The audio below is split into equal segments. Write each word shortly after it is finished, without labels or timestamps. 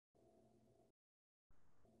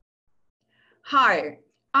Hi,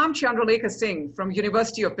 I'm Chandralekha Singh from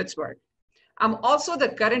University of Pittsburgh. I'm also the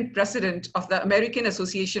current president of the American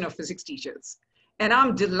Association of Physics Teachers, and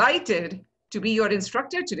I'm delighted to be your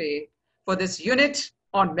instructor today for this unit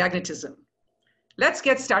on magnetism. Let's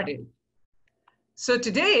get started. So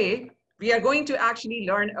today, we are going to actually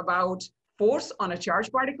learn about force on a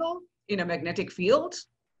charged particle in a magnetic field,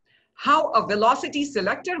 how a velocity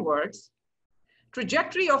selector works,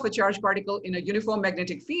 trajectory of a charged particle in a uniform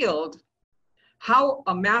magnetic field, how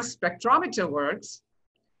a mass spectrometer works,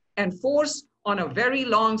 and force on a very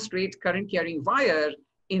long straight current carrying wire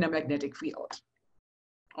in a magnetic field.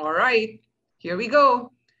 All right, here we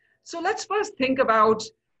go. So let's first think about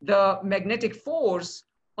the magnetic force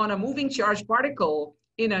on a moving charged particle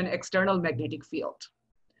in an external magnetic field.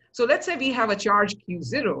 So let's say we have a charge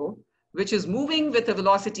Q0, which is moving with a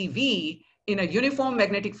velocity V in a uniform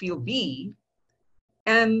magnetic field B.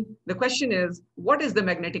 And the question is, what is the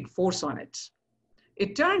magnetic force on it?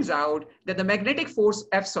 It turns out that the magnetic force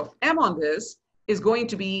F of m on this is going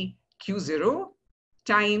to be Q0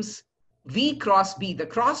 times V cross B, the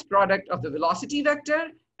cross product of the velocity vector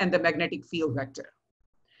and the magnetic field vector.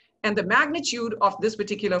 And the magnitude of this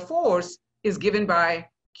particular force is given by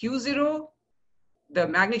Q0, the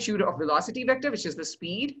magnitude of velocity vector, which is the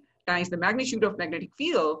speed, times the magnitude of magnetic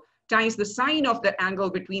field, times the sine of the angle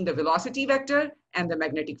between the velocity vector and the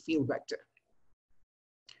magnetic field vector.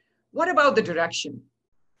 What about the direction?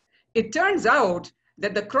 It turns out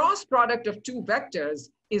that the cross product of two vectors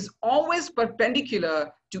is always perpendicular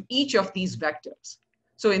to each of these vectors.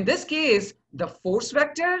 So in this case, the force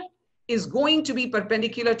vector is going to be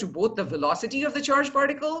perpendicular to both the velocity of the charged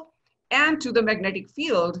particle and to the magnetic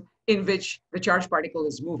field in which the charged particle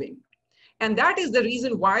is moving. And that is the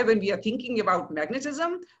reason why when we are thinking about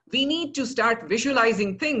magnetism, we need to start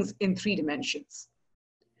visualizing things in 3 dimensions.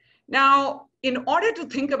 Now, in order to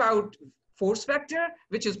think about force vector,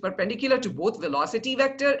 which is perpendicular to both velocity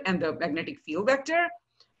vector and the magnetic field vector,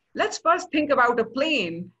 let's first think about a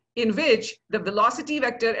plane in which the velocity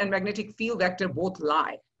vector and magnetic field vector both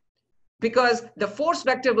lie. Because the force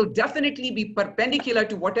vector will definitely be perpendicular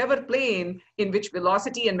to whatever plane in which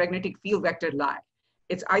velocity and magnetic field vector lie.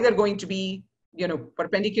 It's either going to be,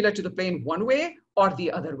 perpendicular to the plane one way or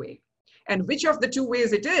the other way. And which of the two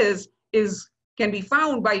ways it is can be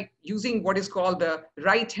found by using what is called the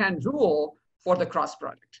right-hand rule for the cross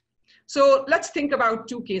product. So let's think about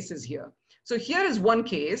 2 cases here. So here is one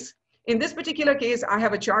case. In this particular case, I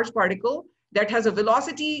have a charged particle that has a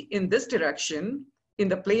velocity in this direction, in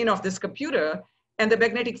the plane of this computer, and the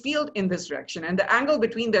magnetic field in this direction. And the angle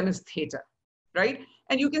between them is theta, right?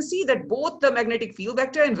 And you can see that both the magnetic field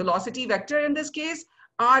vector and velocity vector in this case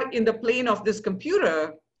are in the plane of this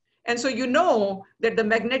computer. And so you know that the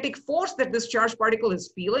magnetic force that this charged particle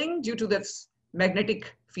is feeling due to this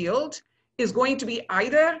magnetic field is going to be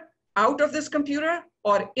either out of this computer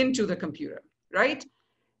or into the computer, right?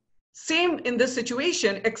 Same in this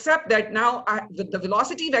situation, except that now the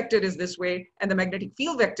velocity vector is this way and the magnetic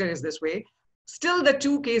field vector is this way. Still the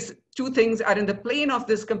two things are in the plane of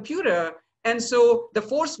this computer. And so the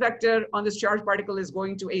force vector on this charged particle is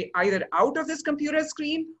going to be either out of this computer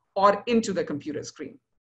screen or into the computer screen.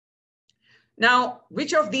 Now,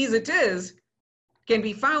 which of these it is can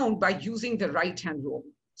be found by using the right-hand rule.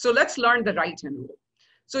 So let's learn the right-hand rule.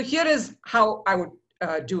 So here is how I would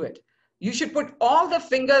do it. You should put all the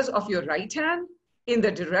fingers of your right hand in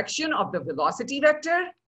the direction of the velocity vector,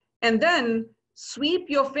 and then sweep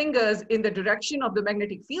your fingers in the direction of the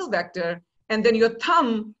magnetic field vector, and then your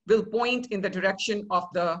thumb will point in the direction of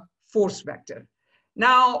the force vector.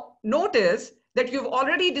 Now, notice that you've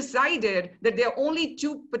already decided that there are only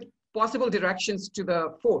 2 possible directions to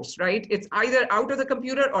the force, right? It's either out of the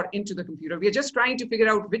computer or into the computer. We are just trying to figure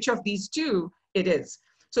out which of these 2 it is.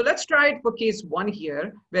 So let's try it for case 1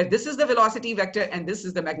 here, where this is the velocity vector and this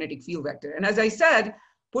is the magnetic field vector. And as I said,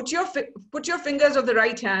 put your fingers of the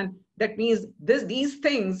right hand, that means these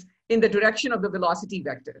things in the direction of the velocity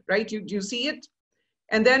vector, right? Do you see it?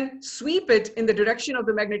 And then sweep it in the direction of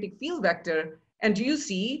the magnetic field vector. And do you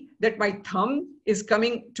see that my thumb is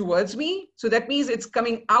coming towards me? So that means it's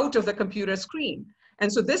coming out of the computer screen.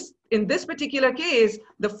 And so in this particular case,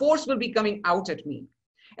 the force will be coming out at me.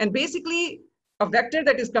 And basically, a vector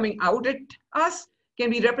that is coming out at us can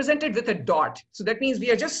be represented with a dot. So that means we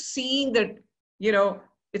are just seeing that,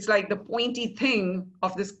 it's like the pointy thing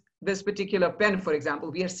of this particular pen, for example.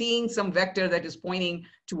 We are seeing some vector that is pointing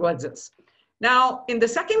towards us. Now, in the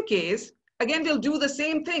second case, again, we'll do the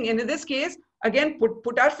same thing. And in this case, again,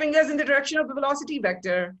 put our fingers in the direction of the velocity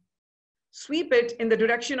vector, sweep it in the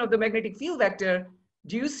direction of the magnetic field vector.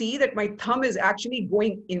 Do you see that my thumb is actually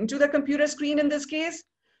going into the computer screen in this case?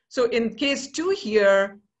 So in case 2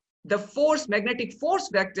 here, the force, magnetic force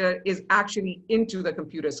vector is actually into the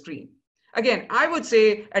computer screen. Again, I would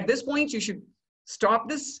say at this point, you should stop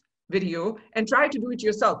this video and try to do it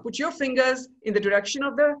yourself. Put your fingers in the direction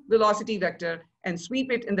of the velocity vector and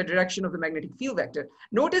sweep it in the direction of the magnetic field vector.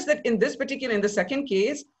 Notice that in this particular, in the second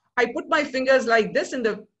case, I put my fingers like this in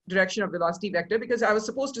the direction of velocity vector because I was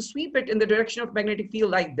supposed to sweep it in the direction of magnetic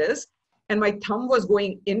field like this, and my thumb was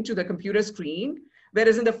going into the computer screen.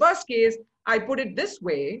 Whereas in the first case, I put it this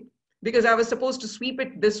way because I was supposed to sweep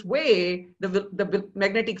it this way. The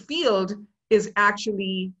magnetic field is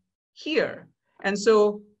actually here. And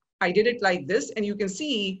so I did it like this, and you can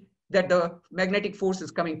see that the magnetic force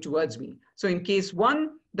is coming towards me. So in case 1,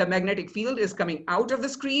 the magnetic field is coming out of the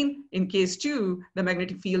screen. In case 2, the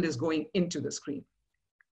magnetic field is going into the screen.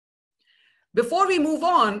 Before we move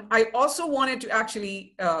on, I also wanted to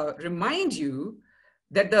actually remind you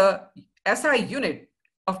that the SI unit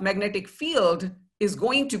of magnetic field is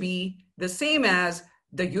going to be the same as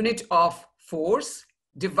the unit of force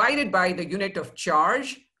divided by the unit of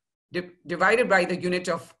charge divided by the unit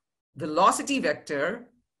of velocity vector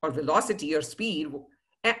or velocity or speed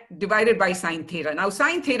divided by sine theta. Now,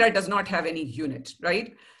 sine theta does not have any unit,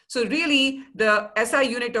 right? So really, the SI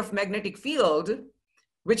unit of magnetic field,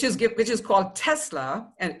 which is called Tesla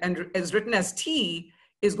and is written as T,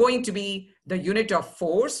 is going to be the unit of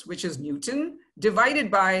force, which is Newton,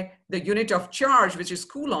 divided by the unit of charge, which is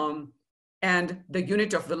Coulomb, and the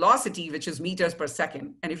unit of velocity, which is meters per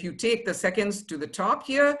second. And if you take the seconds to the top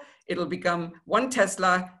here, it'll become 1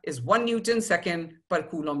 Tesla is 1 Newton second per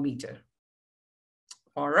Coulomb meter.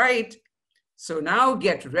 All right, so now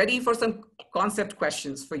get ready for some concept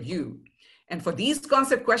questions for you. And for these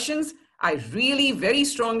concept questions, I really very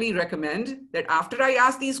strongly recommend that after I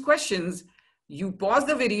ask these questions, you pause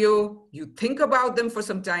the video, you think about them for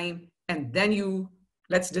some time, and then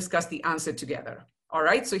let's discuss the answer together. All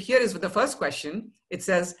right, so here is the first question. It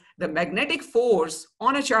says the magnetic force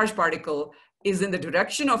on a charged particle is in the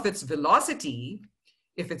direction of its velocity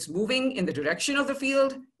if it's moving in the direction of the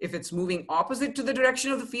field, if it's moving opposite to the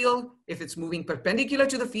direction of the field, if it's moving perpendicular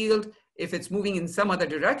to the field, if it's moving in some other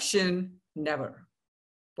direction, never.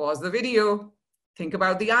 Pause the video, think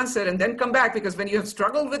about the answer, and then come back, because when you have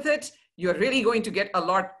struggled with it, you're really going to get a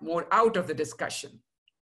lot more out of the discussion.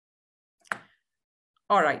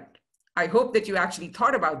 All right, I hope that you actually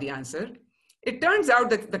thought about the answer. It turns out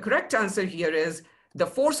that the correct answer here is the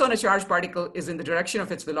force on a charged particle is in the direction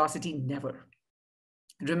of its velocity, never.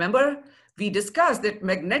 Remember, we discussed that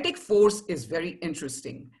magnetic force is very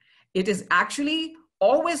interesting. It is actually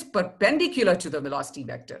always perpendicular to the velocity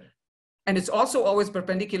vector. And it's also always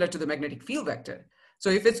perpendicular to the magnetic field vector. So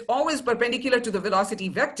if it's always perpendicular to the velocity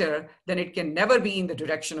vector, then it can never be in the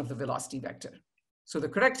direction of the velocity vector. So the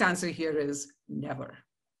correct answer here is never.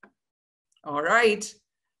 All right,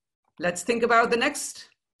 let's think about the next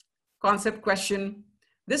concept question.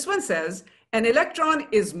 This one says, an electron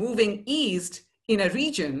is moving east in a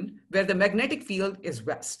region where the magnetic field is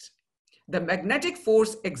west. The magnetic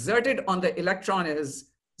force exerted on the electron is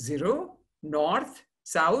 0, north,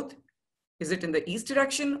 south. Is it in the east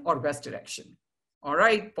direction or west direction? All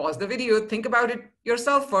right, pause the video, think about it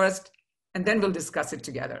yourself first, and then we'll discuss it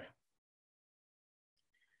together.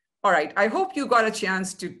 All right, I hope you got a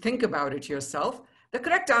chance to think about it yourself. The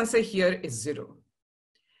correct answer here is 0.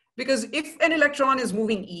 Because if an electron is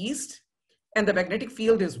moving east and the magnetic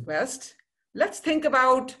field is west, let's think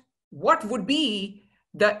about what would be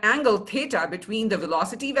the angle theta between the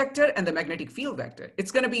velocity vector and the magnetic field vector.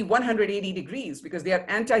 It's going to be 180 degrees because they are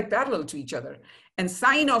anti-parallel to each other. And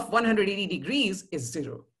sine of 180 degrees is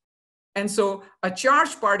 0. And so a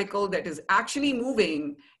charged particle that is actually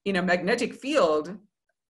moving in a magnetic field,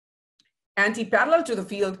 anti-parallel to the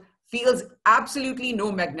field, feels absolutely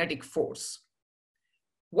no magnetic force.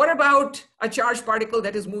 What about a charged particle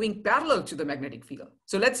that is moving parallel to the magnetic field?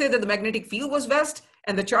 So let's say that the magnetic field was west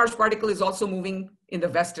and the charged particle is also moving in the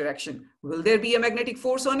west direction. Will there be a magnetic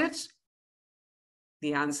force on it?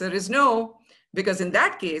 The answer is no, because in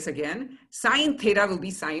that case, again, sine theta will be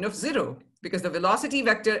sine of 0, because the velocity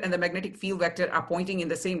vector and the magnetic field vector are pointing in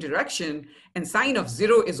the same direction, and sine of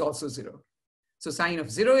 0 is also 0. So sine of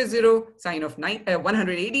 0 is 0, sine of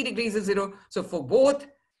 180 degrees is 0. So for both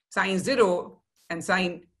sine 0 and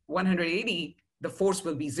sine 180, the force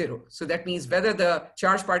will be 0. So that means whether the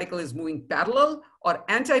charged particle is moving parallel or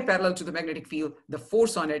anti-parallel to the magnetic field, the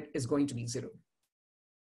force on it is going to be 0.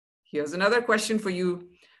 Here's another question for you.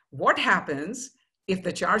 What happens if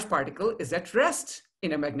the charged particle is at rest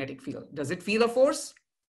in a magnetic field? Does it feel a force?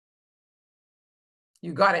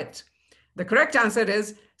 You got it. The correct answer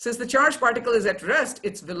is, since the charged particle is at rest,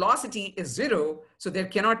 its velocity is 0, so there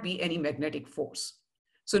cannot be any magnetic force.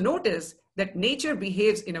 So notice that nature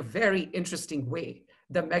behaves in a very interesting way.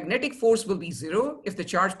 The magnetic force will be 0 if the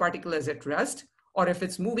charged particle is at rest, or if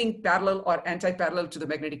it's moving parallel or anti-parallel to the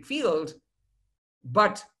magnetic field,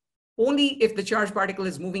 but only if the charged particle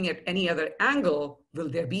is moving at any other angle will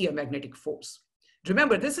there be a magnetic force.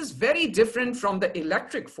 Remember, this is very different from the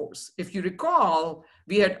electric force. If you recall,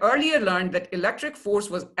 we had earlier learned that electric force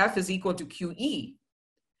was F is equal to QE.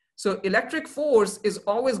 So electric force is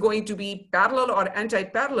always going to be parallel or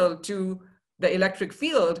anti-parallel to the electric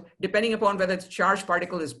field, depending upon whether the charged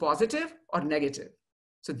particle is positive or negative.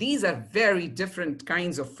 So these are very different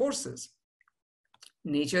kinds of forces.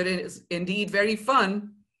 Nature is indeed very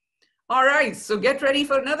fun. All right, so get ready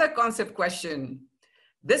for another concept question.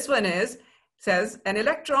 This one says an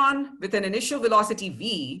electron with an initial velocity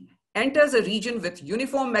v enters a region with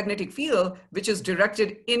uniform magnetic field, which is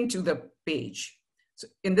directed into the page. So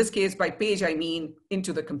in this case, by page, I mean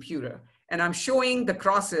into the computer. And I'm showing the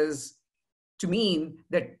crosses to mean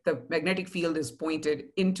that the magnetic field is pointed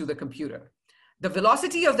into the computer. The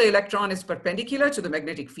velocity of the electron is perpendicular to the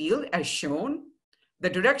magnetic field as shown. The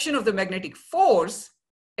direction of the magnetic force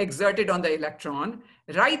exerted on the electron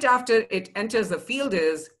right after it enters the field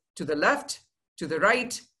is to the left, to the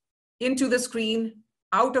right, into the screen,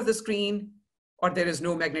 out of the screen, or there is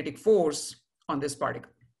no magnetic force on this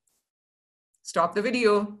particle. Stop the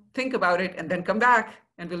video, think about it, and then come back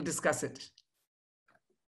and we'll discuss it.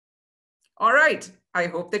 All right, I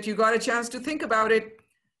hope that you got a chance to think about it.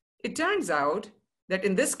 It turns out that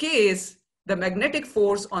in this case, the magnetic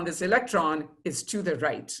force on this electron is to the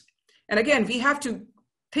right. And again, we have to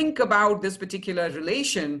think about this particular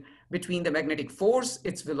relation between the magnetic force,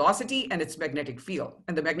 its velocity, and its magnetic field,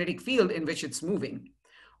 and the magnetic field in which it's moving.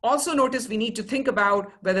 Also notice we need to think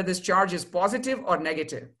about whether this charge is positive or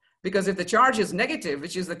negative, because if the charge is negative,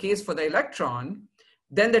 which is the case for the electron,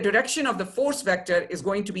 then the direction of the force vector is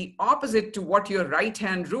going to be opposite to what your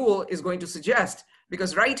right-hand rule is going to suggest,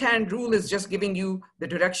 because right-hand rule is just giving you the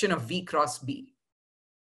direction of V cross B.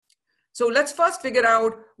 So let's first figure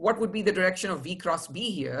out what would be the direction of V cross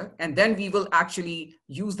B here, and then we will actually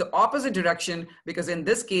use the opposite direction, because in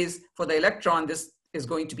this case, for the electron, this is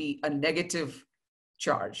going to be a negative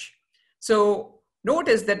charge. So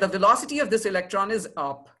notice that the velocity of this electron is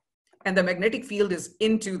up, and the magnetic field is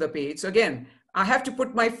into the page. So again, I have to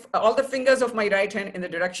put all the fingers of my right hand in the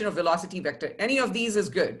direction of velocity vector. Any of these is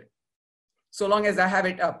good, so long as I have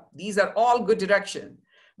it up. These are all good direction.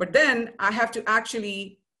 But then I have to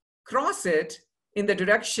actually cross it in the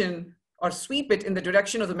direction or sweep it in the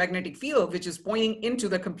direction of the magnetic field, which is pointing into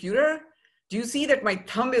the computer. Do you see that my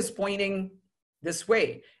thumb is pointing this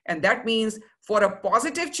way? And that means for a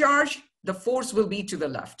positive charge, the force will be to the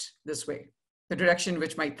left, this way, the direction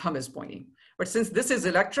which my thumb is pointing. But since this is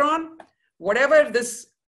electron, whatever this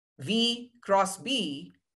V cross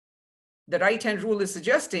B, the right-hand rule is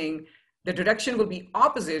suggesting, the direction will be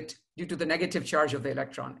opposite due to the negative charge of the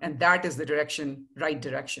electron. And that is the direction, right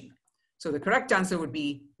direction. So the correct answer would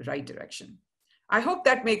be right direction. I hope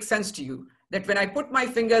that makes sense to you, that when I put my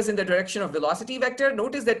fingers in the direction of velocity vector,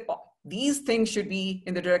 notice that these things should be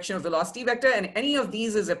in the direction of velocity vector, and any of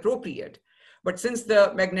these is appropriate. But since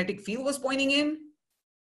the magnetic field was pointing in,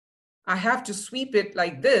 I have to sweep it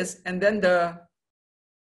like this, and then the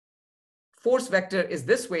force vector is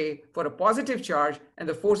this way for a positive charge, and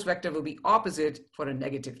the force vector will be opposite for a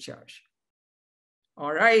negative charge.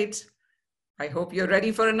 All right, I hope you're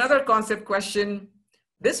ready for another concept question.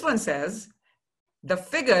 This one says, the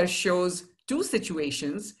figure shows two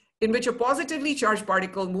situations in which a positively charged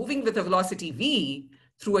particle moving with a velocity v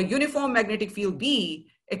through a uniform magnetic field B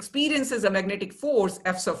experiences a magnetic force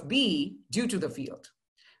F sub B due to the field.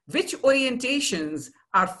 Which orientations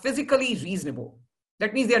are physically reasonable?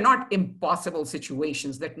 That means they are not impossible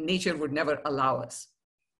situations that nature would never allow us.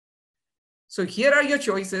 So here are your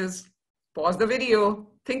choices. Pause the video,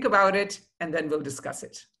 think about it, and then we'll discuss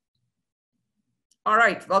it. All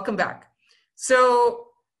right, welcome back. So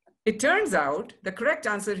it turns out the correct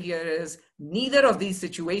answer here is neither of these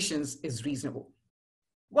situations is reasonable.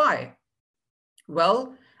 Why?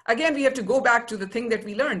 Well, again, we have to go back to the thing that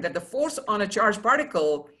we learned, that the force on a charged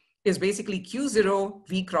particle is basically Q0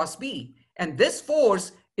 V cross B. And this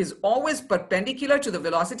force is always perpendicular to the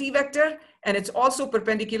velocity vector, and it's also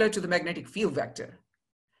perpendicular to the magnetic field vector.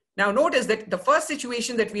 Now notice that the first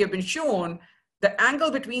situation that we have been shown, the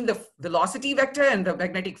angle between the velocity vector and the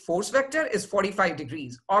magnetic force vector is 45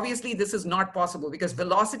 degrees. Obviously, this is not possible because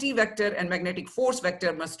velocity vector and magnetic force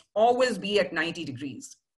vector must always be at 90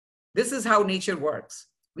 degrees. This is how nature works.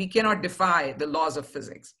 We cannot defy the laws of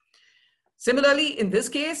physics. Similarly, in this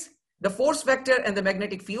case, the force vector and the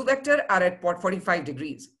magnetic field vector are at 45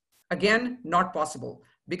 degrees. Again, not possible,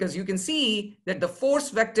 because you can see that the force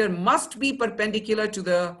vector must be perpendicular to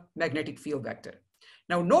the magnetic field vector.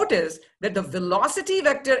 Now notice that the velocity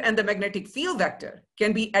vector and the magnetic field vector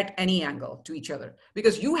can be at any angle to each other,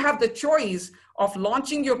 because you have the choice of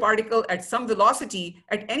launching your particle at some velocity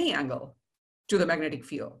at any angle to the magnetic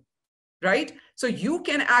field, right? So you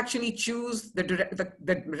can actually choose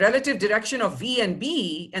the relative direction of V and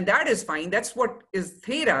B, and that is fine. That's what is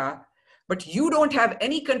theta, but you don't have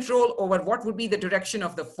any control over what would be the direction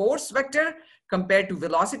of the force vector compared to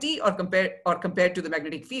velocity or compared to the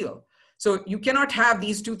magnetic field. So you cannot have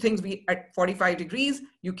these two things be at 45 degrees.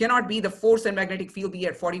 You cannot be the force and magnetic field be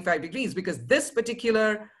at 45 degrees, because this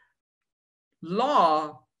particular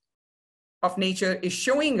law of nature is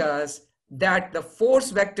showing us that the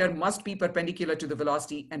force vector must be perpendicular to the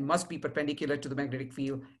velocity and must be perpendicular to the magnetic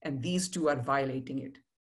field, and these two are violating it.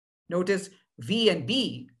 Notice V and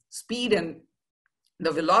B, speed and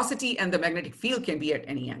the velocity and the magnetic field can be at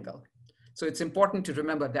any angle. So it's important to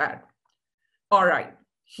remember that. All right.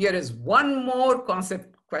 Here is one more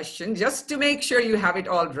concept question, just to make sure you have it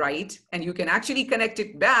all right, and you can actually connect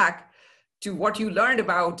it back to what you learned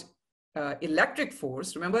about electric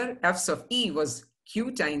force. Remember, F of E was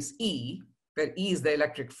Q times E, where E is the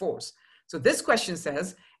electric force. So this question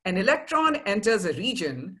says, an electron enters a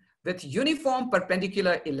region with uniform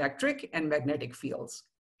perpendicular electric and magnetic fields,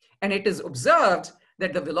 and it is observed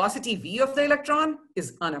that the velocity V of the electron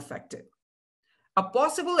is unaffected. A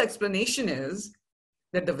possible explanation is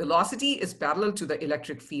that the velocity is parallel to the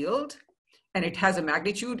electric field and it has a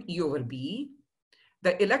magnitude E over B.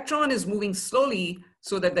 The electron is moving slowly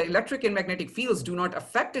so that the electric and magnetic fields do not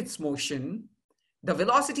affect its motion. The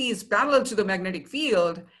velocity is parallel to the magnetic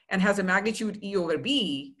field and has a magnitude E over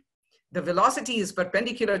B. The velocity is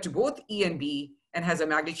perpendicular to both E and B and has a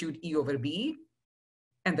magnitude E over B.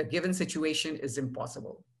 And the given situation is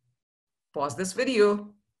impossible. Pause this video,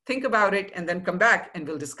 think about it, and then come back and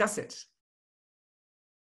we'll discuss it.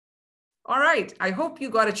 All right, I hope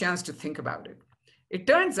you got a chance to think about it. It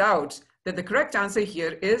turns out that the correct answer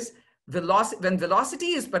here is when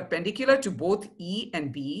velocity is perpendicular to both E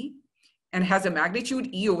and B and has a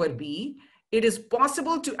magnitude E over B, it is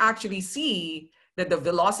possible to actually see that the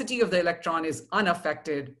velocity of the electron is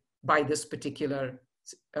unaffected by this particular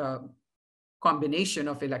combination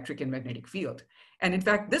of electric and magnetic field. And in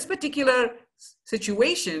fact, this particular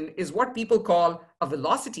situation is what people call a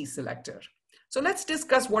velocity selector. So let's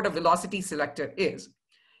discuss what a velocity selector is.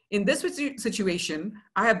 In this situation,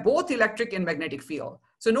 I have both electric and magnetic field.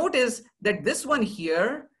 So notice that this one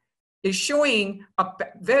here is showing a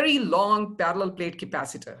very long parallel plate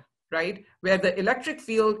capacitor, right? Where the electric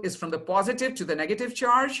field is from the positive to the negative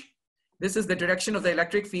charge. This is the direction of the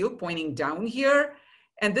electric field pointing down here.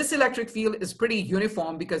 And this electric field is pretty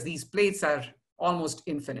uniform because these plates are almost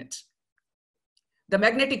infinite. The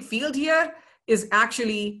magnetic field here is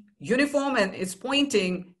actually uniform and it's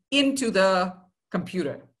pointing into the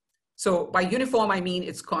computer. So by uniform, I mean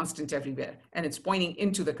it's constant everywhere and it's pointing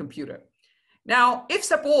into the computer. Now, if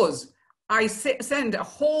suppose I send a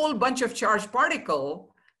whole bunch of charged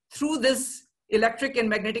particle through this electric and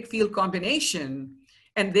magnetic field combination,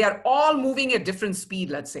 and they are all moving at different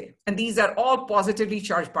speed, let's say, and these are all positively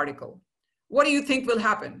charged particle, what do you think will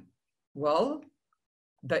happen? Well,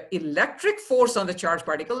 the electric force on the charged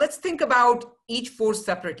particle, let's think about each force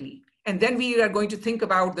separately. And then we are going to think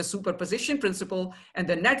about the superposition principle, and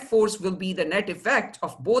the net force will be the net effect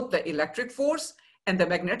of both the electric force and the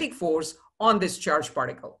magnetic force on this charged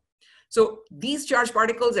particle. So these charged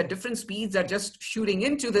particles at different speeds are just shooting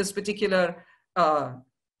into this particular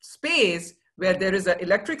space where there is an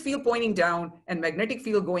electric field pointing down and magnetic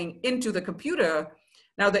field going into the computer.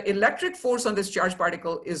 Now the electric force on this charged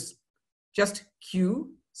particle is just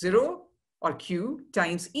Q0 or Q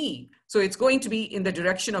times E. So it's going to be in the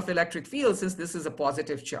direction of electric field since this is a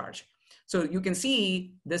positive charge. So you can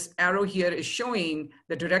see this arrow here is showing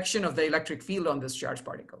the direction of the electric field on this charged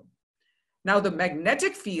particle. Now the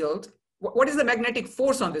magnetic field, what is the magnetic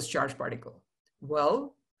force on this charged particle?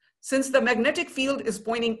 Well, since the magnetic field is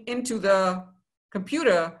pointing into the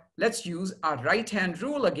computer, let's use our right-hand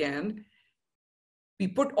rule again. We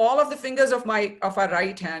put all of the fingers of our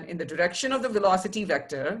right hand in the direction of the velocity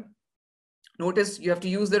vector. Notice you have to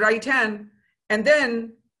use the right hand and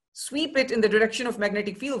then sweep it in the direction of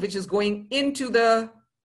magnetic field, which is going into the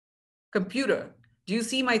computer. Do you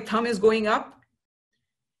see my thumb is going up?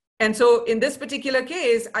 And so in this particular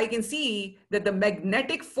case, I can see that the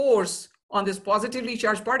magnetic force on this positively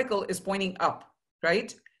charged particle is pointing up,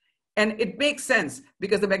 right? And it makes sense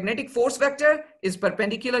because the magnetic force vector is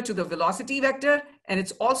perpendicular to the velocity vector, and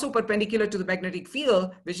it's also perpendicular to the magnetic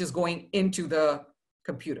field, which is going into the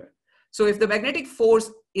computer. So if the magnetic force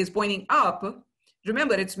is pointing up,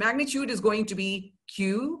 remember its magnitude is going to be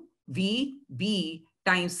QVB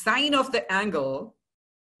times sine of the angle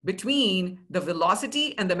between the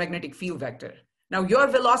velocity and the magnetic field vector. Now your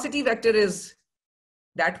velocity vector is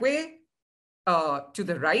that way to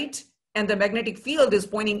the right, and the magnetic field is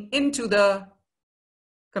pointing into the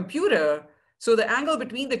computer. So the angle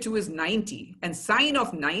between the two is 90, and sine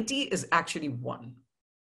of 90 is actually 1.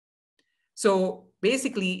 So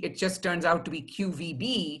basically it just turns out to be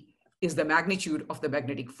QVB is the magnitude of the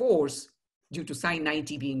magnetic force due to sine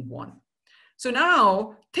 90 being 1. So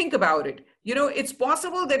now think about it. You know, it's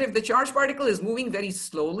possible that if the charged particle is moving very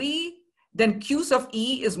slowly, then Q sub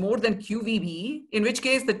E is more than QVB, in which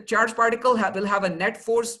case the charged particle will have a net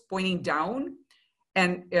force pointing down,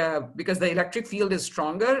 and because the electric field is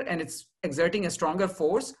stronger and it's exerting a stronger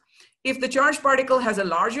force. If the charged particle has a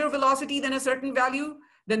larger velocity than a certain value,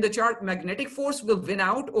 then the magnetic force will win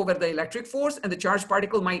out over the electric force, and the charged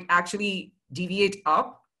particle might actually deviate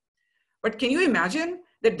up. But can you imagine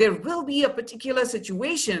that there will be a particular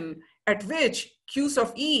situation at which Q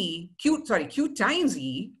times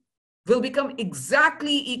E will become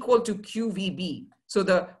exactly equal to QVB. So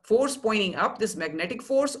the force pointing up, this magnetic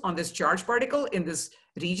force on this charged particle in this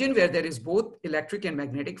region where there is both electric and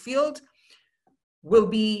magnetic field, will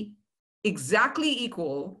be exactly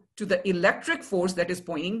equal to the electric force that is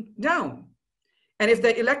pointing down. And if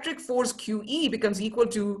the electric force QE becomes equal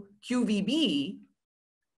to QVB,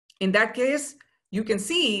 in that case, you can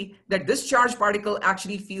see that this charged particle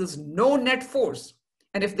actually feels no net force.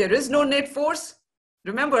 And if there is no net force,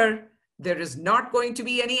 remember, there is not going to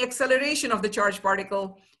be any acceleration of the charged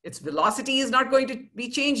particle. Its velocity is not going to be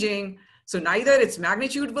changing. So neither its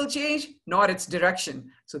magnitude will change nor its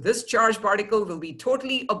direction. So this charged particle will be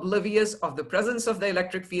totally oblivious of the presence of the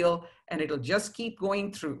electric field, and it'll just keep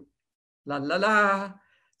going through. La la la.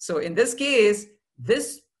 So in this case,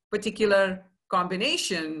 this particular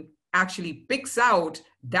combination actually picks out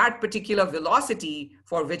that particular velocity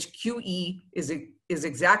for which QE is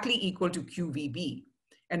exactly equal to QVB.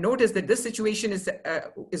 And notice that this situation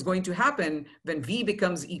is going to happen when V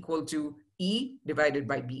becomes equal to E divided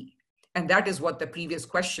by B. And that is what the previous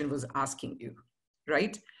question was asking you,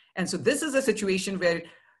 right? And so this is a situation where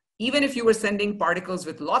even if you were sending particles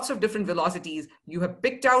with lots of different velocities, you have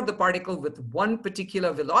picked out the particle with one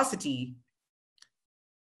particular velocity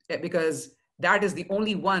because that is the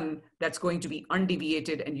only one that's going to be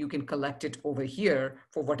undeviated, and you can collect it over here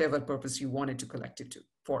for whatever purpose you wanted to collect it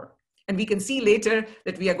for. And we can see later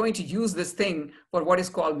that we are going to use this thing for what is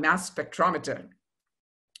called mass spectrometer,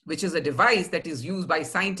 which is a device that is used by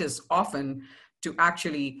scientists often to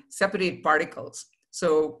actually separate particles.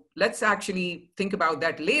 So let's actually think about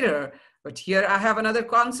that later. But here I have another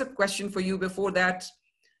concept question for you before that.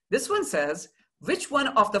 This one says, which one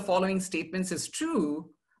of the following statements is true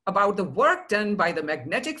about the work done by the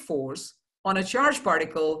magnetic force on a charged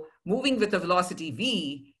particle moving with a velocity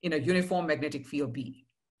V in a uniform magnetic field B?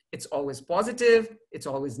 It's always positive, it's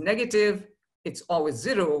always negative, it's always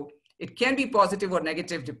zero. It can be positive or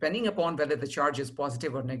negative depending upon whether the charge is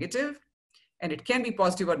positive or negative. And it can be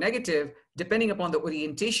positive or negative depending upon the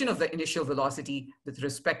orientation of the initial velocity with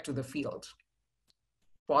respect to the field.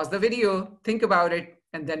 Pause the video, think about it,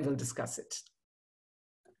 and then we'll discuss it.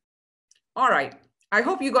 All right, I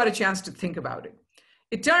hope you got a chance to think about it.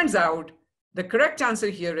 It turns out the correct answer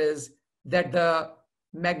here is that the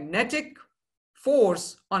magnetic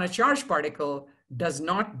force on a charged particle does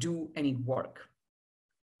not do any work.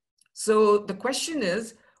 So the question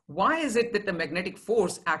is, why is it that the magnetic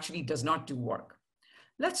force actually does not do work?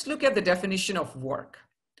 Let's look at the definition of work.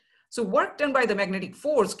 So work done by the magnetic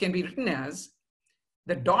force can be written as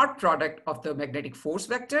the dot product of the magnetic force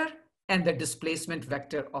vector and the displacement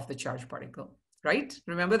vector of the charged particle, right?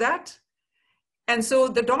 Remember that? And so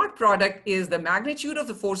the dot product is the magnitude of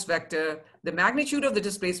the force vector, the magnitude of the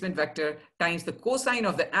displacement vector times the cosine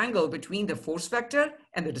of the angle between the force vector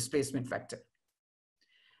and the displacement vector.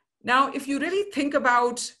 Now, if you really think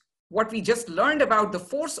about what we just learned about the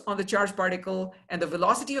force on the charged particle and the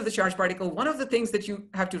velocity of the charged particle, one of the things that you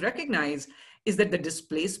have to recognize is that the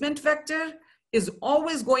displacement vector is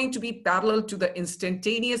always going to be parallel to the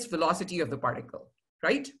instantaneous velocity of the particle,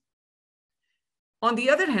 right? On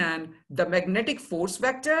the other hand, the magnetic force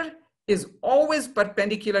vector is always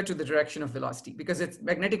perpendicular to the direction of velocity because its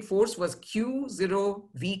magnetic force was Q0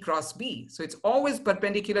 V cross B. So it's always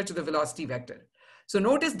perpendicular to the velocity vector. So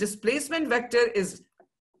notice displacement vector is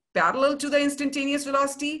parallel to the instantaneous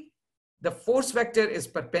velocity, the force vector is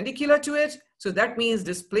perpendicular to it. So that means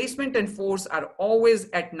displacement and force are always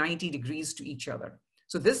at 90 degrees to each other.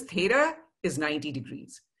 So this theta is 90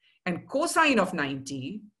 degrees. And cosine of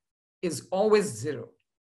 90 is always 0.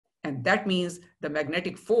 And that means the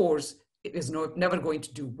magnetic force is never going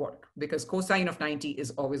to do work, because cosine of 90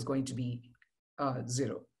 is always going to be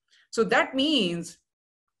 0. So that means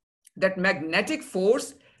that magnetic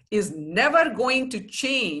force is never going to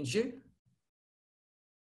change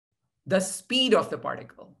the speed of the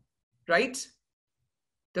particle, right?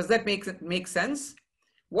 Does that make sense?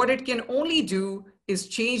 What it can only do is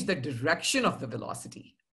change the direction of the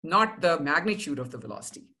velocity, not the magnitude of the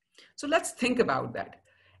velocity. So let's think about that.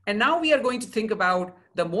 And now we are going to think about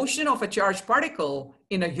the motion of a charged particle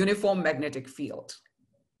in a uniform magnetic field.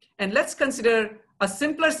 And let's consider a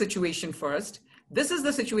simpler situation first. This is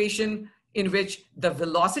the situation in which the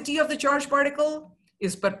velocity of the charged particle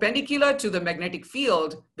is perpendicular to the magnetic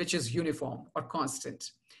field, which is uniform or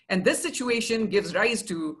constant. And this situation gives rise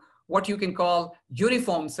to what you can call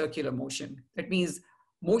uniform circular motion. That means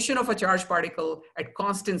motion of a charged particle at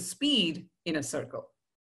constant speed in a circle.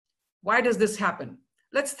 Why does this happen?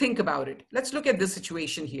 Let's think about it. Let's look at this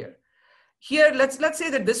situation here. Here, let's say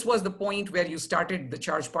that this was the point where you started the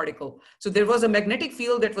charged particle. So there was a magnetic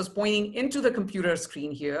field that was pointing into the computer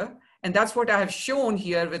screen here. And that's what I have shown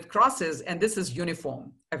here with crosses. And this is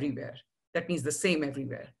uniform everywhere. That means the same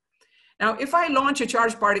everywhere. Now, if I launch a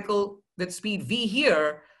charged particle with speed v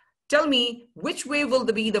here, tell me which way will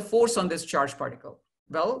be the force on this charged particle?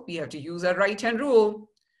 Well, we have to use our right-hand rule.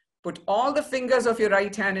 Put all the fingers of your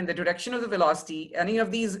right hand in the direction of the velocity. Any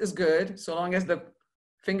of these is good, so long as the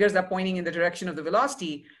fingers are pointing in the direction of the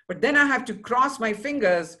velocity. But then I have to cross my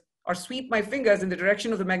fingers or sweep my fingers in the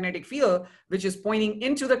direction of the magnetic field, which is pointing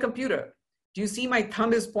into the computer. Do you see my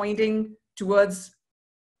thumb is pointing towards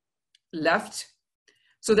left?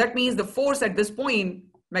 So that means the force at this point,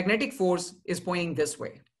 magnetic force, is pointing this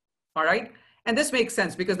way. All right? And this makes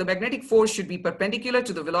sense because the magnetic force should be perpendicular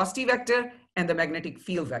to the velocity vector and the magnetic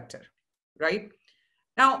field vector, right?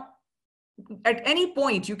 Now, at any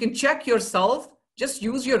point, you can check yourself, just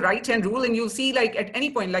use your right-hand rule and you'll see, like at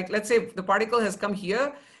any point, like let's say the particle has come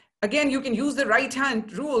here, again, you can use the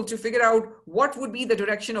right-hand rule to figure out what would be the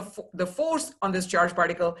direction of the force on this charged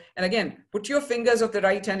particle. And again, put your fingers of the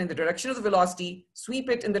right hand in the direction of the velocity, sweep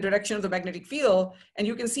it in the direction of the magnetic field, and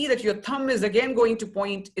you can see that your thumb is again going to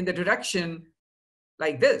point in the direction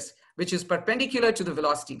like this, which is perpendicular to the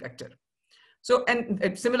velocity vector. So,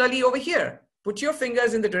 and similarly over here, put your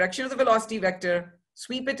fingers in the direction of the velocity vector,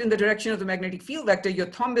 sweep it in the direction of the magnetic field vector, your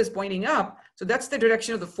thumb is pointing up, so that's the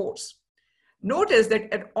direction of the force. Notice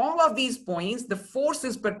that at all of these points, the force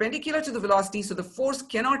is perpendicular to the velocity, so the force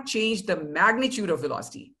cannot change the magnitude of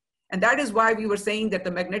velocity. And that is why we were saying that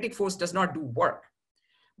the magnetic force does not do work.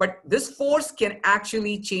 But this force can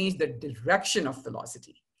actually change the direction of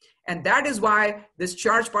velocity. And that is why this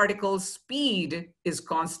charged particle's speed is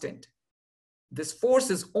constant. This force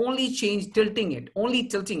is only tilting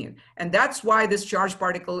it. And that's why this charged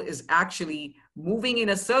particle is actually moving in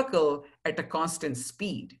a circle at a constant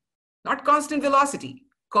speed. Not constant velocity,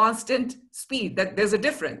 constant speed. That there's a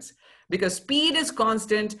difference because speed is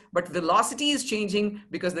constant, but velocity is changing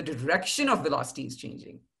because the direction of velocity is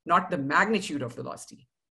changing, not the magnitude of velocity,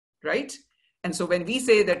 right? And so when we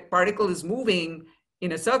say that particle is moving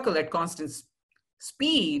in a circle at constant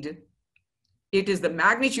speed, it is the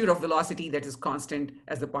magnitude of velocity that is constant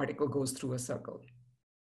as the particle goes through a circle.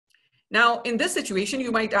 Now, in this situation,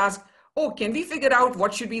 you might ask, oh, can we figure out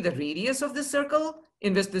what should be the radius of this circle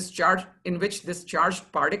in which this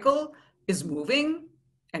charged particle is moving?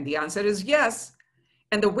 And the answer is yes.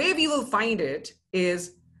 And the way we will find it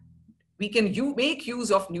is we can make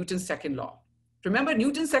use of Newton's second law. Remember,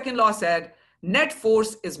 Newton's second law said net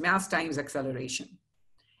force is mass times acceleration.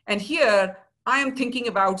 And here I am thinking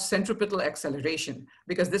about centripetal acceleration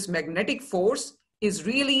because this magnetic force is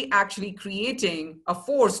really actually creating a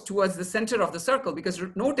force towards the center of the circle, because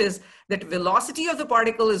notice that velocity of the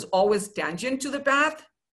particle is always tangent to the path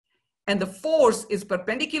and the force is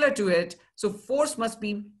perpendicular to it. So force must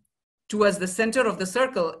be towards the center of the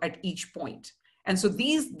circle at each point. And so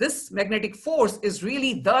this magnetic force is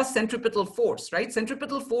really the centripetal force, right?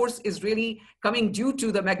 Centripetal force is really coming due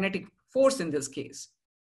to the magnetic force in this case.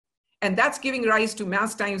 And that's giving rise to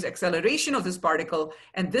mass times acceleration of this particle.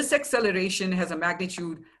 And this acceleration has a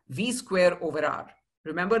magnitude v square over r.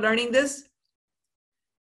 Remember learning this?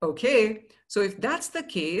 Okay, so if that's the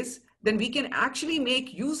case, then we can actually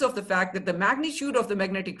make use of the fact that the magnitude of the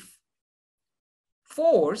magnetic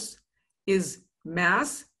force is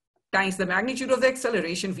mass times the magnitude of the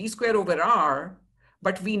acceleration v square over r.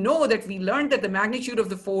 But we know that we learned that the magnitude of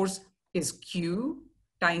the force is Q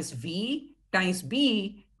times V times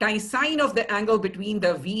B times sine of the angle between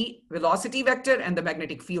the V velocity vector and the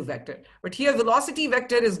magnetic field vector. But here velocity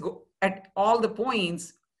vector is at all the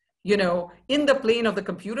points, you know, in the plane of the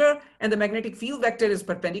computer, and the magnetic field vector is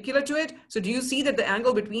perpendicular to it. So do you see that the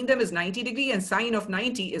angle between them is 90 degrees and sine of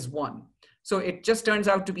 90 is 1. So it just turns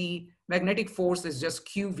out to be magnetic force is just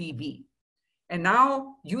QVB. And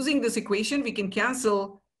now using this equation, we can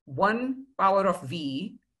cancel 1 power of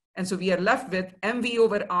V. And so we are left with mv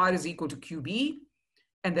over r is equal to qb.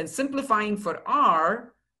 And then simplifying for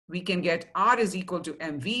r, we can get r is equal to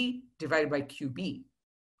mv divided by qb.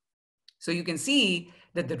 So you can see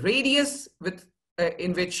that the radius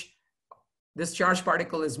in which this charged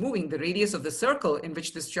particle is moving, the radius of the circle in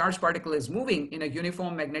which this charged particle is moving in a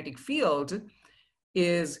uniform magnetic field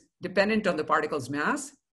is dependent on the particle's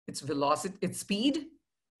mass, its velocity, its speed,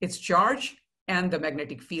 its charge, and the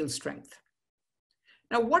magnetic field strength.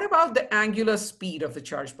 Now, what about the angular speed of the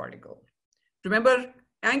charged particle? Remember,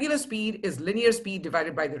 angular speed is linear speed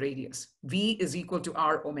divided by the radius. V is equal to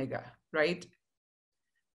r omega, right?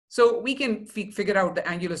 So we can figure out the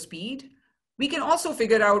angular speed. We can also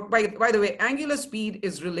figure out, by the way, angular speed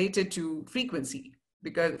is related to frequency,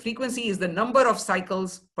 because frequency is the number of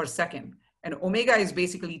cycles per second, and omega is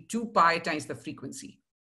basically 2 pi times the frequency.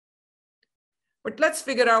 But let's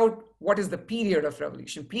figure out what is the period of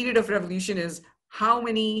revolution. Period of revolution is how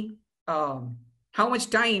much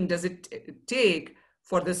time does it take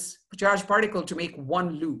for this charged particle to make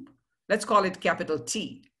one loop. Let's call it capital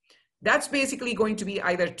T. That's basically going to be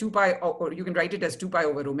either 2 pi, or you can write it as 2 pi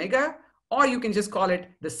over omega, or you can just call it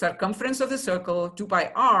the circumference of the circle, 2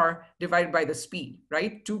 pi r divided by the speed,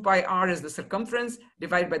 right? 2 pi r is the circumference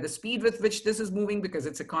divided by the speed with which this is moving, because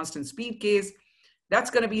it's a constant speed case. That's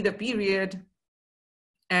going to be the period.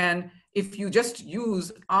 And if you just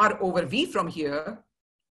use r over v from here,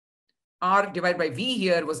 r divided by v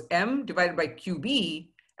here was m divided by qb.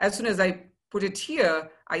 As soon as I put it here,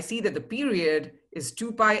 I see that the period is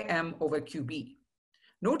 2 pi m over qb.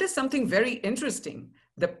 Notice something very interesting.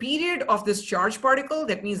 The period of this charged particle,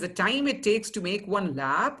 that means the time it takes to make one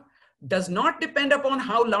lap, does not depend upon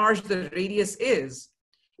how large the radius is.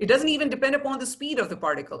 It doesn't even depend upon the speed of the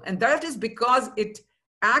particle. And that is because it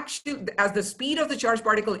actually, as the speed of the charged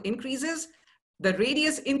particle increases, the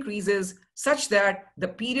radius increases such that the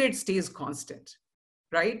period stays constant,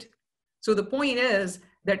 right? So the point is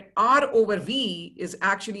that r over v is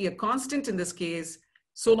actually a constant in this case,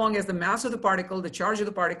 so long as the mass of the particle, the charge of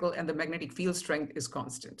the particle, and the magnetic field strength is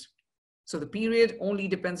constant. So the period only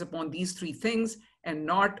depends upon these three things and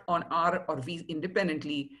not on r or v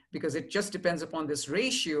independently, because it just depends upon this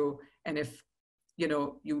ratio. And if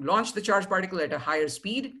you launch the charged particle at a higher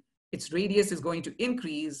speed, its radius is going to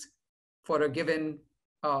increase for a given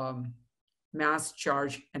mass,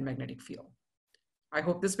 charge, and magnetic field. I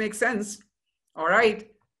hope this makes sense. All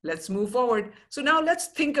right, let's move forward. So now let's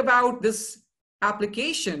think about this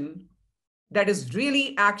application that is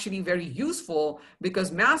really actually very useful,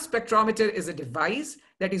 because mass spectrometer is a device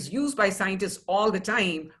that is used by scientists all the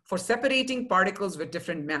time for separating particles with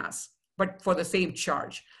different mass, but for the same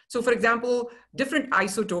charge. So for example, different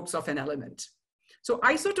isotopes of an element. So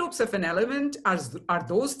isotopes of an element are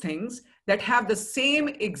those things that have the same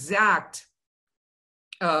exact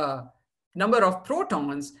number of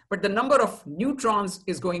protons, but the number of neutrons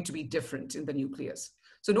is going to be different in the nucleus.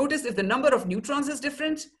 So notice, if the number of neutrons is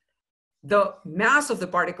different, the mass of the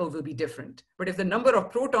particle will be different. But if the number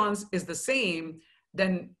of protons is the same,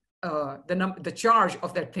 then the charge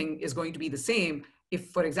of that thing is going to be the same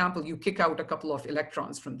if, for example, you kick out a couple of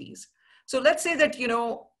electrons from these. So let's say that,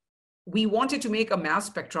 we wanted to make a mass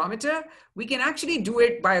spectrometer. We can actually do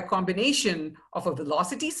it by a combination of a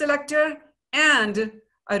velocity selector and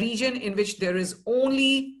a region in which there is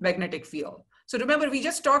only magnetic field. So remember, we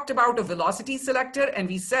just talked about a velocity selector, and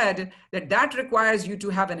we said that that requires you to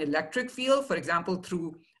have an electric field, for example,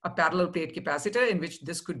 through a parallel plate capacitor, in which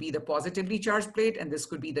this could be the positively charged plate and this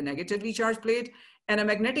could be the negatively charged plate, and a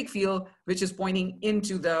magnetic field which is pointing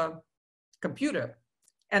into the computer.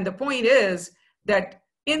 And the point is that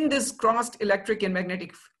in this crossed electric and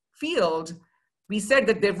magnetic field, we said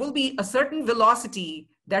that there will be a certain velocity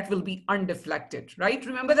that will be undeflected, right?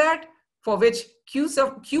 Remember that? For which Q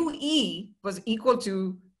sub QE was equal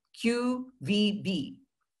to QVB.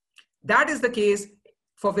 That is the case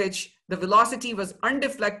for which the velocity was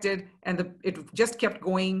undeflected and it just kept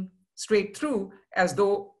going straight through, as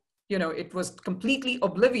though it was completely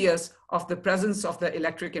oblivious of the presence of the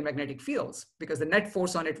electric and magnetic fields, because the net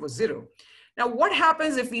force on it was 0. Now, what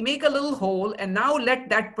happens if we make a little hole and now let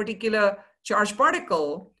that particular charged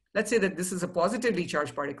particle, let's say that this is a positively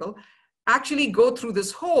charged particle, actually go through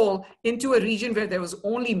this hole into a region where there was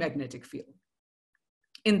only magnetic field.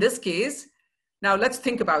 In this case, now let's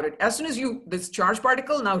think about it. As soon as this charged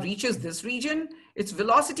particle now reaches this region, its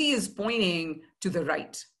velocity is pointing to the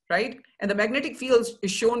right, right? And the magnetic field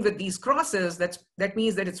is shown with these crosses. That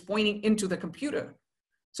means that it's pointing into the computer.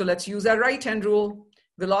 So let's use our right-hand rule.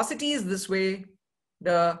 Velocity is this way.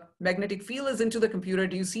 The magnetic field is into the computer.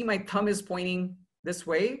 Do you see my thumb is pointing this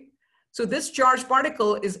way? So this charged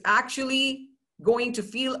particle is actually going to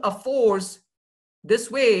feel a force this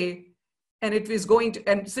way, and it is going to,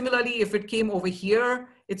 and similarly, if it came over here,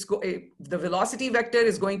 the velocity vector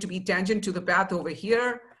is going to be tangent to the path over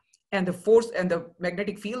here, and the force and the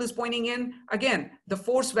magnetic field is pointing in. Again, the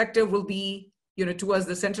force vector will be, towards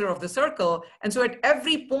the center of the circle. And so at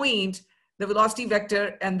every point, the velocity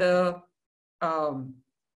vector and the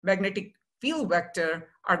magnetic field vector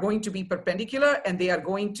are going to be perpendicular, and they are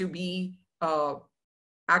going to be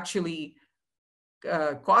actually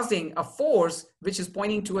causing a force which is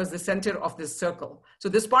pointing towards the center of this circle. So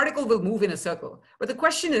this particle will move in a circle. But the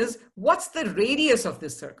question is, what's the radius of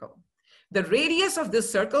this circle? The radius of this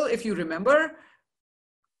circle, if you remember,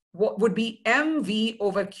 what would be mv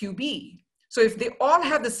over qb. So if they all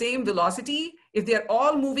have the same velocity, if they're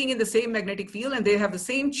all moving in the same magnetic field and they have the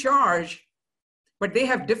same charge, but they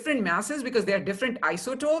have different masses because they are different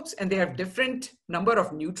isotopes and they have different number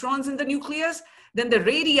of neutrons in the nucleus, then the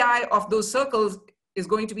radii of those circles is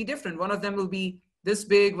going to be different. One of them will be this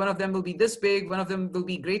big, one of them will be this big, one of them will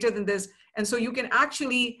be greater than this. And so you can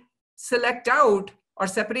actually select out or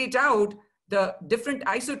separate out the different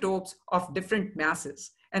isotopes of different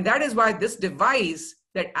masses. And that is why this device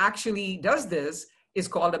that actually does this is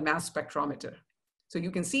called a mass spectrometer. So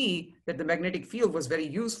you can see that the magnetic field was very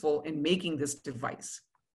useful in making this device.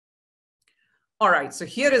 All right, so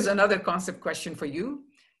here is another concept question for you.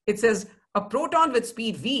 It says, a proton with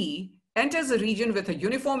speed v enters a region with a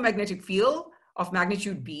uniform magnetic field of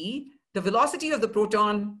magnitude b. The velocity of the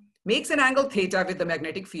proton makes an angle theta with the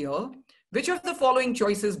magnetic field. Which of the following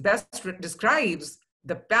choices best describes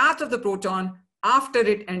the path of the proton after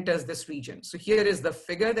it enters this region? So here is the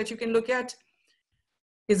figure that you can look at.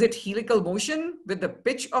 Is it helical motion with the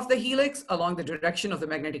pitch of the helix along the direction of the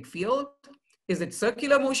magnetic field? Is it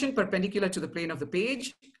circular motion perpendicular to the plane of the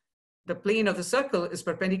page? The plane of the circle is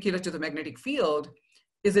perpendicular to the magnetic field.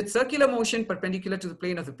 Is it circular motion perpendicular to the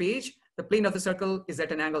plane of the page? The plane of the circle is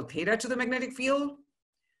at an angle theta to the magnetic field.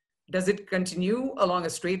 Does it continue along a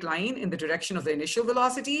straight line in the direction of the initial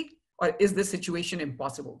velocity? Or is this situation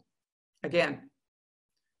impossible? Again,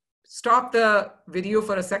 stop the video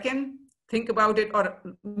for a second, think about it, or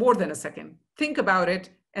more than a second. Think about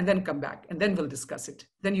it and then come back, and then we'll discuss it.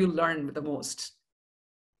 Then you'll learn the most.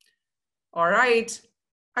 All right,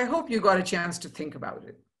 I hope you got a chance to think about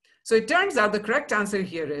it. So it turns out the correct answer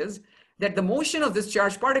here is that the motion of this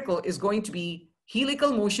charged particle is going to be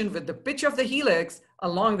helical motion with the pitch of the helix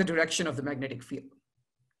along the direction of the magnetic field.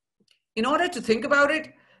 In order to think about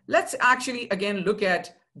it, let's actually again look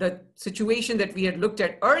at the situation that we had looked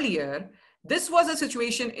at earlier. This was a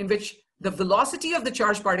situation in which the velocity of the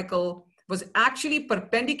charged particle was actually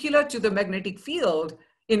perpendicular to the magnetic field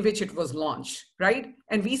in which it was launched, right?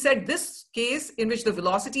 And we said this case in which the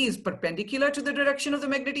velocity is perpendicular to the direction of the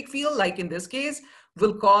magnetic field, like in this case,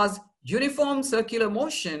 will cause uniform circular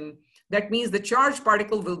motion. That means the charged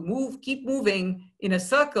particle will keep moving in a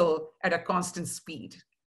circle at a constant speed.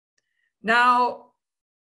 Now,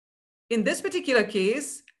 in this particular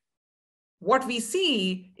case, what we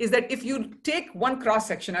see is that if you take one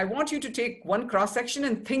cross-section, I want you to take one cross-section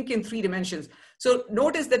and think in 3 dimensions. So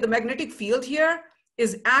notice that the magnetic field here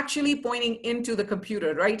is actually pointing into the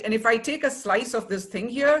computer, right? And if I take a slice of this thing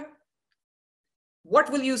here,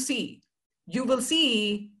 what will you see? You will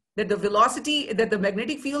see that the velocity that the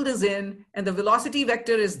magnetic field is in and the velocity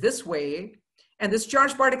vector is this way, and this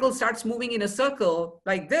charged particle starts moving in a circle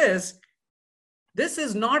like this. This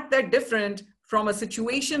is not that different from a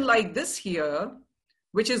situation like this here,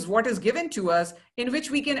 which is what is given to us, in which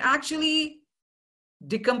we can actually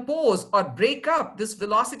decompose or break up this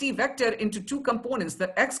velocity vector into 2 components,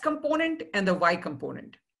 the x component and the y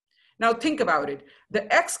component. Now think about it.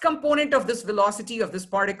 The x component of this velocity of this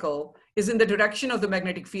particle is in the direction of the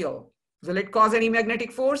magnetic field. Will it cause any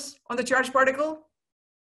magnetic force on the charged particle?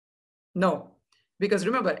 No, because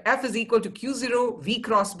remember, F is equal to Q0 V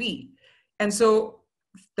cross B. And so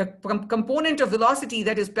the component of velocity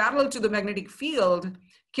that is parallel to the magnetic field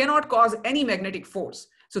cannot cause any magnetic force.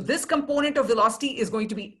 So this component of velocity is going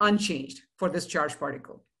to be unchanged for this charged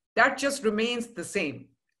particle. That just remains the same,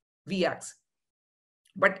 Vx.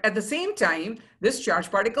 But at the same time, this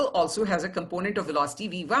charged particle also has a component of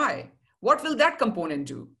velocity Vy. What will that component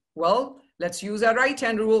do? Well, let's use our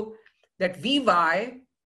right-hand rule that Vy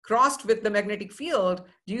crossed with the magnetic field.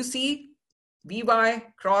 Do you see Vy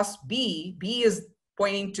cross B? B is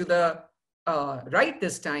pointing to the right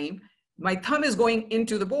this time. My thumb is going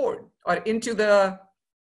into the board or into the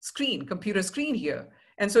screen, computer screen here.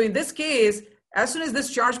 And so in this case, as soon as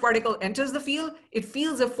this charged particle enters the field, it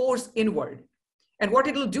feels a force inward. And what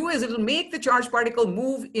it'll do is it'll make the charged particle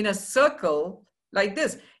move in a circle like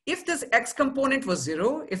this. If this x component was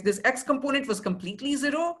 0, if this x component was completely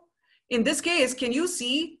 0, in this case, can you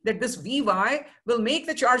see that this Vy will make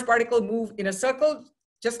the charged particle move in a circle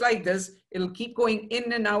just like this? It'll keep going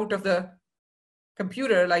in and out of the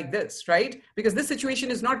computer like this, right? Because this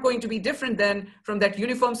situation is not going to be different than from that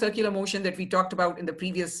uniform circular motion that we talked about in the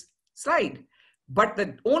previous slide. But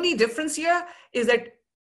the only difference here is that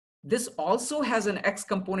this also has an x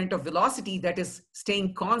component of velocity that is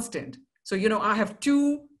staying constant. So, I have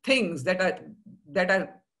two things that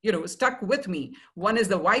are stuck with me. One is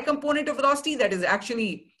the y component of velocity that is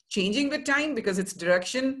actually changing with time because its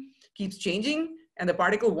direction keeps changing and the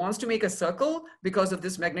particle wants to make a circle because of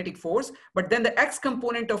this magnetic force. But then the x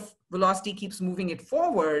component of velocity keeps moving it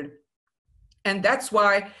forward. And that's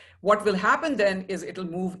why what will happen then is it'll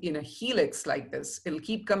move in a helix like this. It'll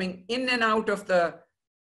keep coming in and out of the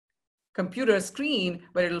computer screen,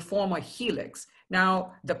 but it'll form a helix.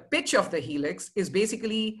 Now, the pitch of the helix is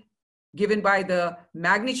basically given by the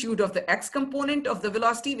magnitude of the x component of the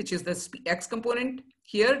velocity, which is the x component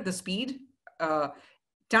here, the speed,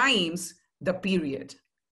 times the period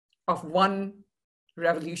of one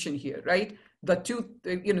revolution here, right? The two,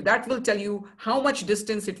 that will tell you how much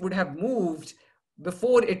distance it would have moved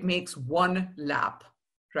before it makes one lap,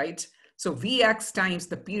 right? So Vx times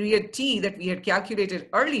the period t that we had calculated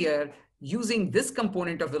earlier using this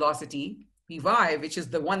component of velocity, Vy, which is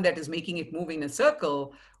the one that is making it move in a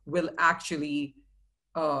circle, will actually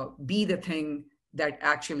be the thing that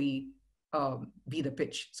actually be the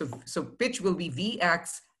pitch. So pitch will be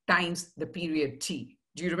Vx times the period t.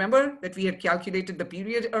 Do you remember that we had calculated the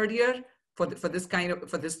period earlier for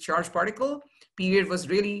this charged particle? Period was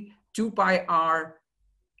really 2 pi r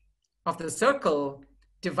of the circle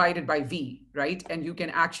divided by v, right? And you can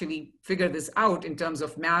actually figure this out in terms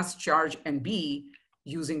of mass, charge, and b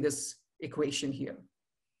using this equation here.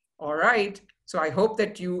 All right, so I hope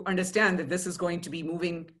that you understand that this is going to be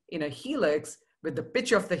moving in a helix with the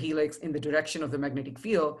pitch of the helix in the direction of the magnetic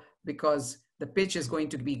field because the pitch is going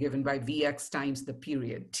to be given by Vx times the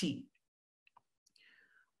period t.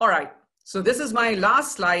 All right, so this is my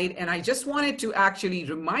last slide, and I just wanted to actually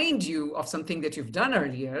remind you of something that you've done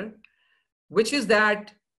earlier, which is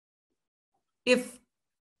that if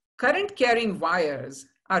current carrying wires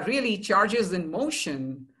are really charges in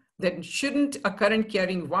motion, then shouldn't a current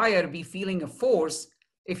carrying wire be feeling a force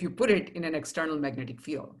if you put it in an external magnetic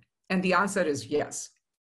field? And the answer is yes.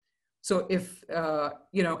 So if,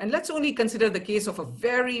 and let's only consider the case of a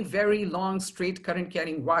very, very long straight current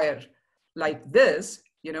carrying wire like this,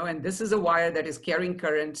 and this is a wire that is carrying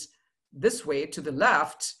currents this way to the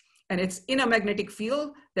left, and it's in a magnetic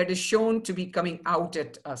field that is shown to be coming out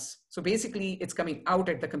at us. So basically it's coming out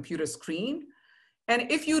at the computer screen. And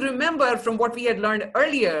if you remember from what we had learned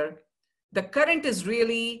earlier, the current is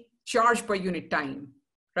really charge per unit time,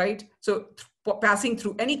 right? So passing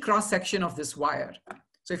through any cross section of this wire.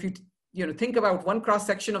 So if you think about one cross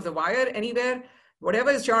section of the wire anywhere,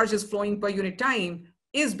 whatever charge is flowing per unit time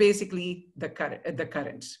is basically the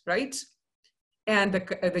current, right? And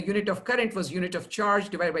the unit of current was unit of charge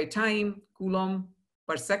divided by time. Coulomb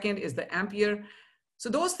per second is the ampere. So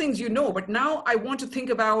those things but now I want to think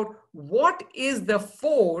about what is the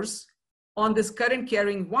force on this current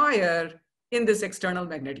carrying wire in this external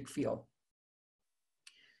magnetic field.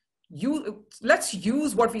 Let's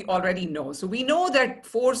use what we already know. So we know that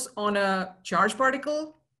force on a charged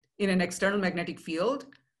particle in an external magnetic field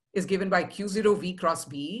is given by Q0 V cross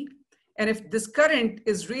B. And if this current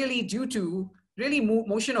is really due to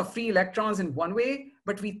motion of free electrons in one way,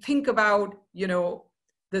 but we think about,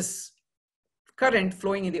 this current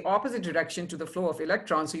flowing in the opposite direction to the flow of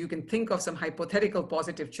electrons. So you can think of some hypothetical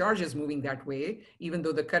positive charges moving that way, even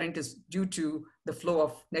though the current is due to the flow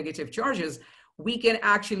of negative charges. We can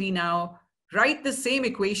actually now write the same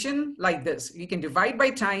equation like this. We can divide by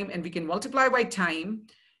time and we can multiply by time.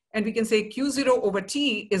 And we can say Q0 over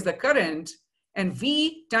T is the current and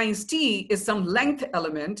V times T is some length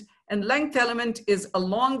element. And length element is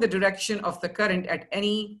along the direction of the current at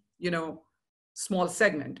any, small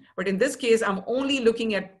segment. But in this case, I'm only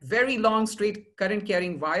looking at very long straight current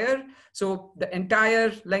carrying wire. So the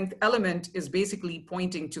entire length element is basically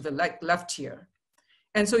pointing to the left here.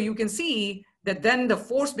 And so you can see that then the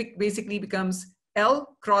force basically becomes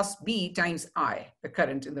L cross B times I, the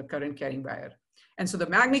current in the current carrying wire. And so the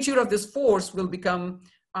magnitude of this force will become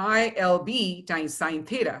ILB times sine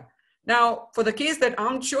theta. Now, for the case that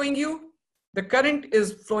I'm showing you, the current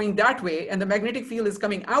is flowing that way and the magnetic field is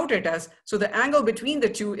coming out at us. So the angle between the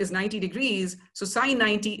two is 90 degrees. So sine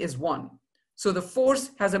 90 is 1. So the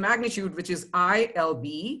force has a magnitude which is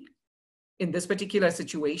ILB in this particular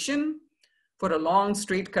situation for a long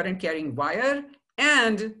straight current carrying wire.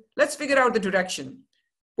 And let's figure out the direction.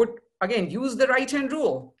 Again, use the right-hand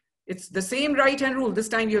rule. It's the same right-hand rule. This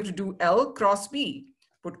time you have to do L cross B.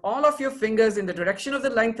 Put all of your fingers in the direction of the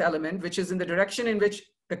length element, which is in the direction in which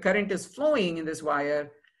the current is flowing in this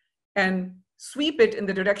wire, and sweep it in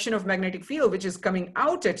the direction of magnetic field, which is coming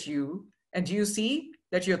out at you. And do you see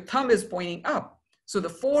that your thumb is pointing up? So the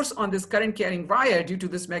force on this current carrying wire due to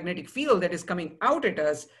this magnetic field that is coming out at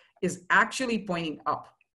us is actually pointing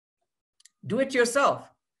up. Do it yourself.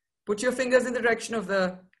 Put your fingers in the direction of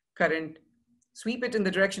the current, sweep it in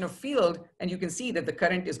the direction of field, and you can see that the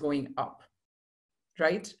current is going up,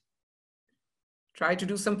 right? Try to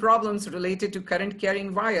do some problems related to current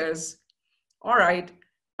carrying wires. All right,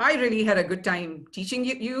 I really had a good time teaching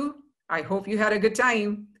you. I hope you had a good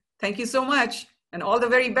time. Thank you so much, and all the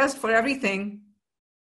very best for everything.